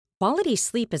Quality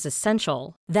sleep is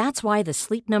essential. That's why the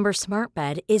Sleep Number Smart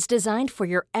Bed is designed for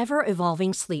your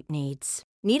ever-evolving sleep needs.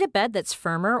 Need a bed that's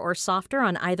firmer or softer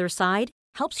on either side?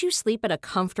 Helps you sleep at a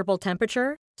comfortable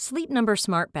temperature? Sleep Number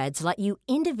Smart Beds let you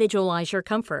individualize your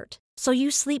comfort, so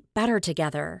you sleep better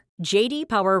together. JD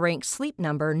Power ranks Sleep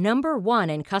Number number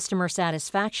 1 in customer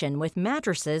satisfaction with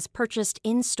mattresses purchased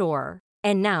in-store.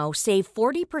 And now, save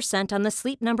 40% on the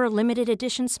Sleep Number Limited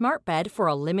Edition Smart Bed for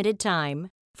a limited time.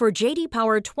 For JD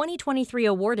Power 2023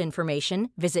 award information,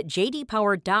 visit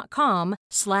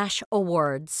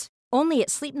jdpower.com/awards. Only at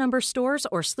Sleep Number stores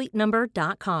or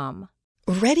sleepnumber.com.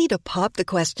 Ready to pop the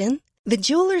question? The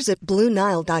jewelers at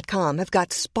BlueNile.com have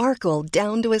got sparkle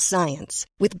down to a science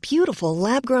with beautiful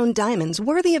lab-grown diamonds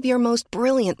worthy of your most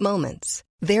brilliant moments.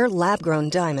 Their lab-grown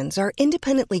diamonds are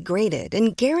independently graded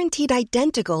and guaranteed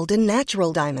identical to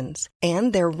natural diamonds,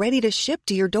 and they're ready to ship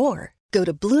to your door. Go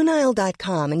to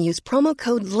BlueNile.com and use promo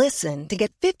code LISTEN to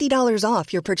get $50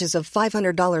 off your purchase of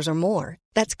 $500 or more.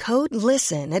 That's code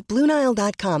LISTEN at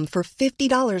BlueNile.com for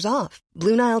 $50 off.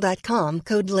 BlueNile.com,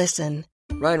 code LISTEN.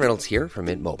 Ryan Reynolds here from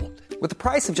Mint Mobile. With the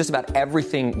price of just about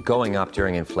everything going up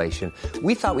during inflation,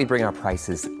 we thought we'd bring our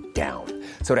prices down.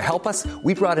 So to help us,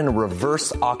 we brought in a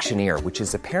reverse auctioneer, which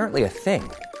is apparently a thing.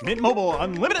 Mint Mobile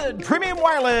Unlimited Premium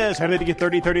Wireless. How to get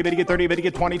 30, 30, bit to get 30, bit to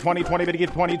get 20, 20, 20, bit to get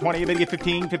 20, 20, bit to get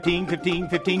 15, 15, 15,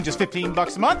 15, just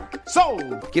 $15 a month?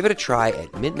 Sold! Give it a try at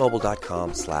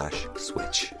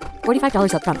mintmobile.com/switch.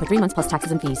 $45 up front for 3 months plus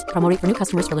taxes and fees. Promo rate for new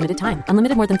customers for limited time.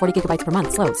 Unlimited more than 40 gigabytes per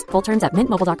month. Slows full terms at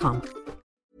mintmobile.com.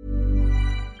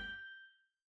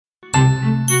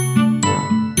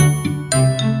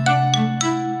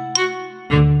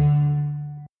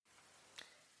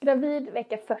 Gravid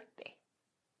vecka 40.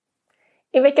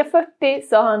 I vecka 40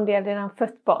 så har en del redan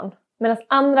fött barn, medan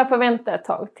andra får vänta ett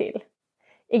tag till.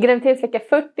 I graviditetsvecka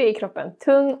 40 är kroppen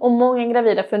tung och många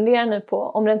gravida funderar nu på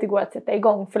om det inte går att sätta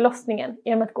igång förlossningen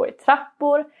genom att gå i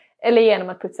trappor eller genom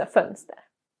att putsa fönster.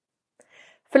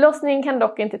 Förlossningen kan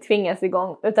dock inte tvingas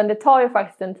igång, utan det tar ju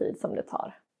faktiskt den tid som det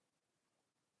tar.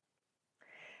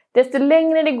 Desto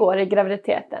längre det går i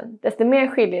graviditeten, desto mer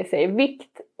skiljer sig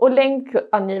vikt och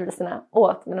längdangivelserna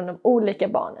åt mellan de olika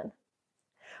barnen.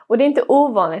 Och det är inte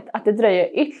ovanligt att det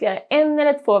dröjer ytterligare 1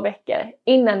 eller 2 veckor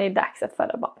innan det är dags att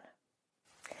föda barn.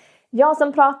 Jag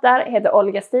som pratar heter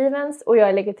Olga Stevens och jag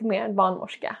är legitimerad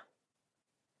barnmorska.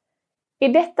 I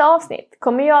detta avsnitt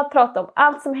kommer jag att prata om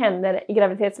allt som händer i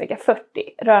graviditetsvecka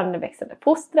 40 rörande växande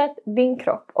fostret, din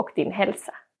kropp och din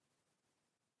hälsa.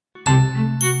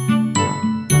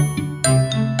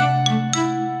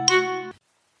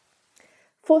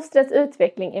 Fostrets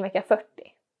utveckling i vecka 40.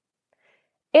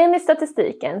 Enligt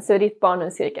statistiken så är ditt barn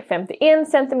nu cirka 51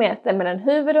 cm mellan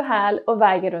huvud och häl och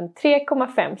väger runt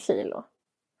 3,5 kilo.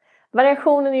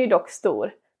 Variationen är ju dock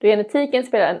stor, då genetiken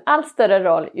spelar en allt större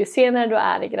roll ju senare du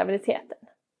är i graviditeten.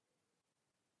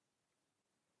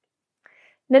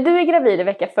 När du är gravid i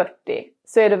vecka 40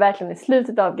 så är du verkligen i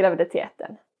slutet av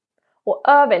graviditeten. Och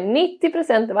över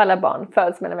 90% av alla barn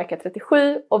föds mellan vecka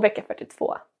 37 och vecka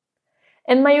 42.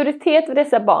 En majoritet av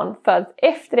dessa barn föds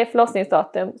efter det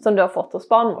förlossningsdatum som du har fått hos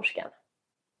barnmorskan.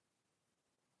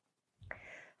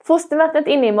 Fostervattnet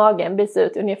inne i magen byts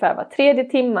ut ungefär var 3:e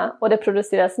timme och det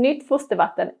produceras nytt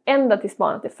fostervatten ända tills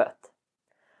barnet är fött.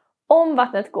 Om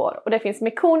vattnet går och det finns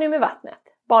mekonium i vattnet,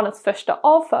 barnets första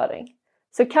avföring,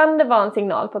 så kan det vara en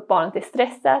signal på att barnet är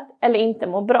stressat eller inte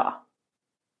mår bra.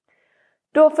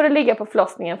 Då får du ligga på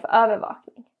förlossningen för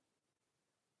övervakning.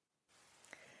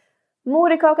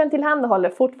 Moderkakan tillhandahåller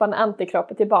fortfarande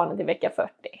antikroppar till barnet i vecka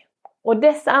 40. Och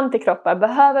dessa antikroppar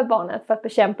behöver barnet för att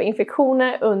bekämpa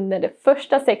infektioner under de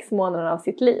första 6 månaderna av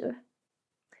sitt liv.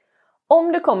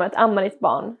 Om du kommer att amma ditt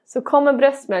barn så kommer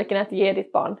bröstmjölken att ge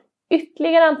ditt barn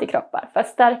ytterligare antikroppar för att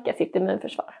stärka sitt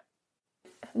immunförsvar.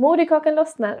 Moderkakan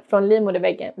lossnar från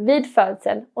livmoderväggen vid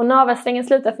födseln och navelsträngen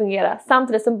slutar fungera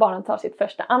samtidigt som barnet tar sitt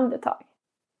första andetag.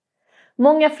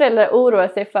 Många föräldrar oroar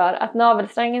sig för att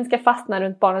navelsträngen ska fastna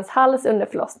runt barnets hals under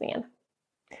förlossningen.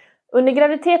 Under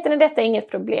graviditeten är detta inget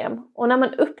problem och när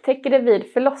man upptäcker det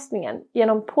vid förlossningen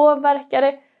genom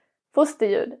påverkade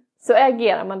fosterljud så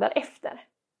agerar man därefter.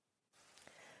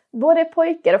 Både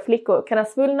pojkar och flickor kan ha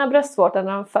svullna bröstvårtor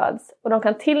när de föds och de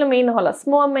kan till och med innehålla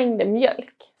små mängder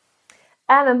mjölk.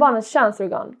 Även barnets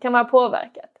könsorgan kan vara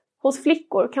påverkat. Hos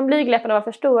flickor kan blygdläpparna vara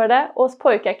förstorade och hos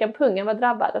pojkar kan pungen vara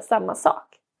drabbad av samma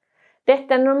sak.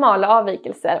 Detta är normala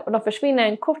avvikelser och de försvinner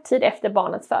en kort tid efter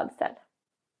barnets födsel.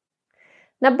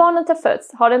 När barnet har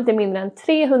fötts har det inte mindre än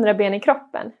 300 ben i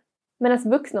kroppen, medan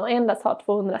vuxna endast har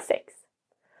 206.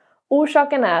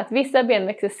 Orsaken är att vissa ben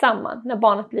växer samman när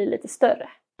barnet blir lite större.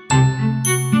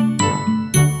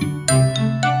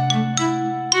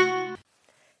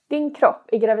 Din kropp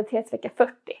i graviditetsvecka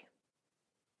 40.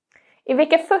 I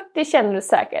vecka 40 känner du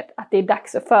säkert att det är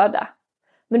dags att föda.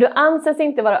 Men du anses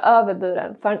inte vara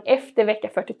överburen förrän efter vecka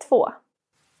 42.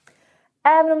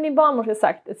 Även om din barnmorska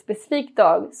sagt ett specifik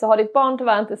dag så har ditt barn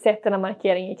tyvärr inte sett denna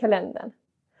markering i kalendern.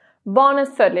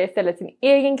 Barnet följer istället sin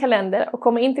egen kalender och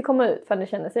kommer inte komma ut förrän det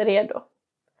känner sig redo.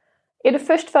 Är du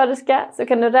förstföderska så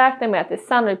kan du räkna med att det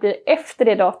sannolikt blir efter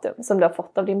det datum som du har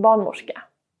fått av din barnmorska.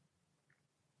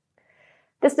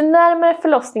 Desto närmare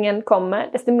förlossningen kommer,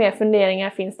 desto mer funderingar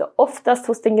finns det oftast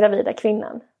hos den gravida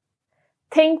kvinnan.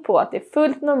 Tänk på att det är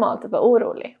fullt normalt att vara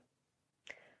orolig.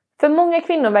 För många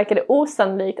kvinnor verkar det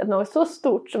osannolikt att något så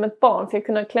stort som ett barn ska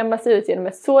kunna klämma sig ut genom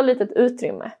ett så litet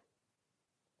utrymme.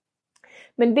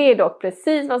 Men det är dock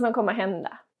precis vad som kommer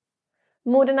hända.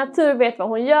 Moder Natur vet vad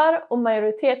hon gör och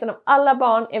majoriteten av alla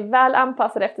barn är väl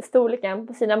anpassade efter storleken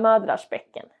på sina mödrars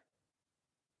bäcken.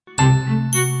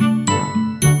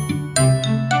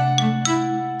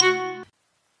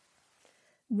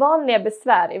 Vanliga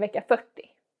besvär i vecka 40.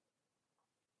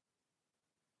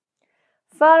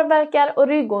 Förvärkar och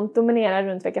ryggont dominerar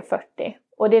runt vecka 40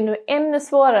 och det är nu ännu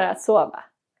svårare att sova.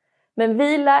 Men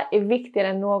vila är viktigare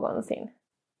än någonsin.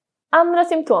 Andra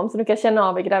symptom som du kan känna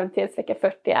av i graviditetsvecka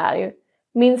 40 är ju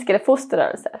minskade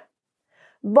fosterrörelser.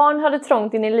 Barn har det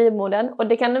trångt in i livmodern och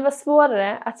det kan nu vara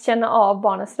svårare att känna av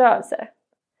barnets rörelser.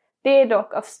 Det är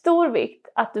dock av stor vikt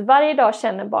att du varje dag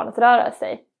känner barnet röra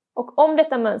sig och om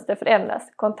detta mönster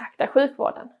förändras, kontakta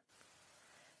sjukvården.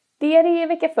 Diarré i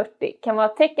vecka 40 kan vara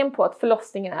ett tecken på att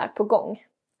förlossningen är på gång.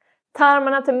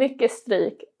 Tarmarna tar mycket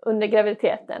stryk under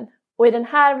graviditeten och i den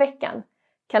här veckan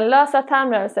kan lösa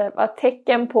tarmrörelser vara ett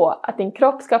tecken på att din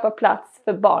kropp skapar plats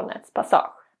för barnets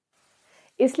passage.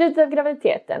 I slutet av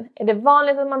graviditeten är det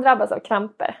vanligt att man drabbas av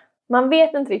kramper. Man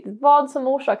vet inte riktigt vad som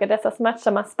orsakar dessa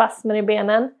smärtsamma spasmer i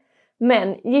benen,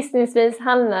 men gissningsvis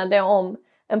handlar det om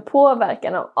en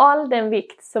påverkan av all den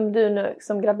vikt som du nu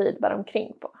som gravid bär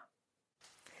omkring på.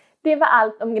 Det var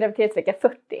allt om graviditetsvecka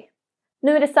 40.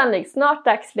 Nu är det sannolikt snart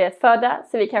dags för dig att föda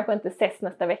så vi kanske inte ses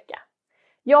nästa vecka.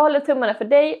 Jag håller tummarna för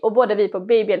dig och både vi på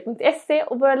babyhjälp.se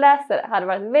och våra läsare hade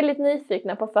varit väldigt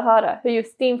nyfikna på att få höra hur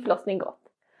just din förlossning gått.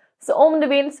 Så om du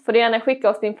vill så får du gärna skicka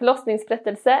oss din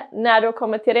förlossningsberättelse när du har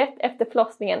kommit till rätt efter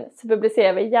förlossningen så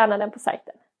publicerar vi gärna den på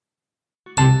sajten.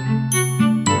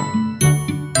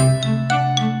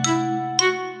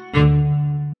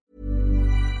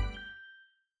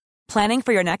 Planning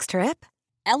for your next trip?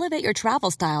 Elevate your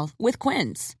travel style with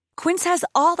Quince. Quince has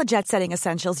all the jet-setting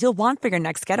essentials you'll want for your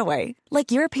next getaway,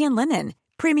 like European linen,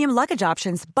 premium luggage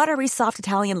options, buttery soft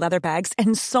Italian leather bags,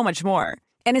 and so much more.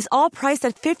 And is all priced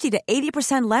at 50 to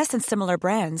 80% less than similar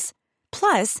brands.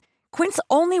 Plus, Quince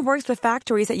only works with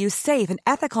factories that use safe and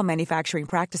ethical manufacturing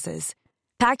practices.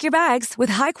 Pack your bags with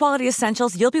high-quality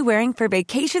essentials you'll be wearing for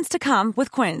vacations to come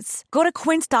with Quince. Go to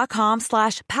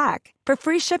quince.com/pack for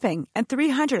free shipping and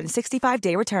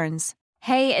 365-day returns.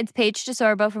 Hey, it's Paige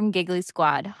DeSorbo from Giggly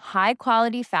Squad. High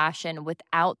quality fashion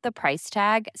without the price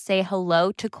tag. Say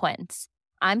hello to Quince.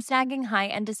 I'm snagging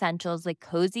high-end essentials like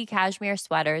cozy cashmere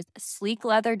sweaters, sleek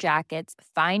leather jackets,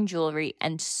 fine jewelry,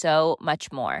 and so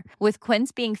much more. With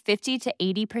Quince being 50 to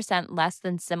 80% less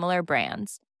than similar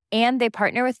brands. And they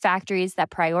partner with factories that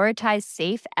prioritize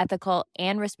safe, ethical,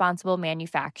 and responsible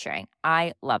manufacturing.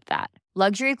 I love that.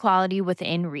 Luxury quality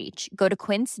within reach. Go to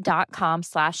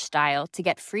quince.com/style to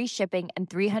get free shipping and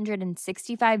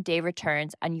 365-day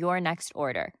returns on your next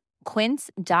order.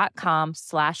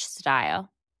 Quince.com/style.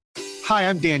 Hi,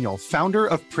 I'm Daniel, founder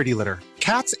of Pretty Litter.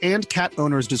 Cats and cat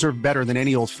owners deserve better than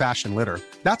any old-fashioned litter.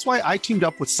 That's why I teamed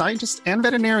up with scientists and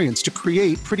veterinarians to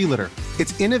create Pretty Litter.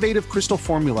 Its innovative crystal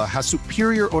formula has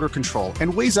superior odor control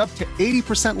and weighs up to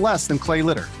 80% less than clay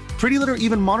litter. Pretty Litter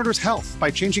even monitors health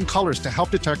by changing colors to help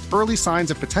detect early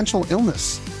signs of potential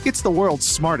illness. It's the world's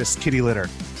smartest kitty litter.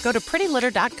 Go to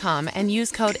prettylitter.com and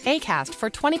use code ACAST for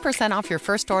 20% off your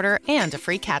first order and a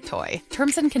free cat toy.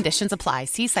 Terms and conditions apply.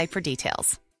 See site for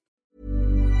details.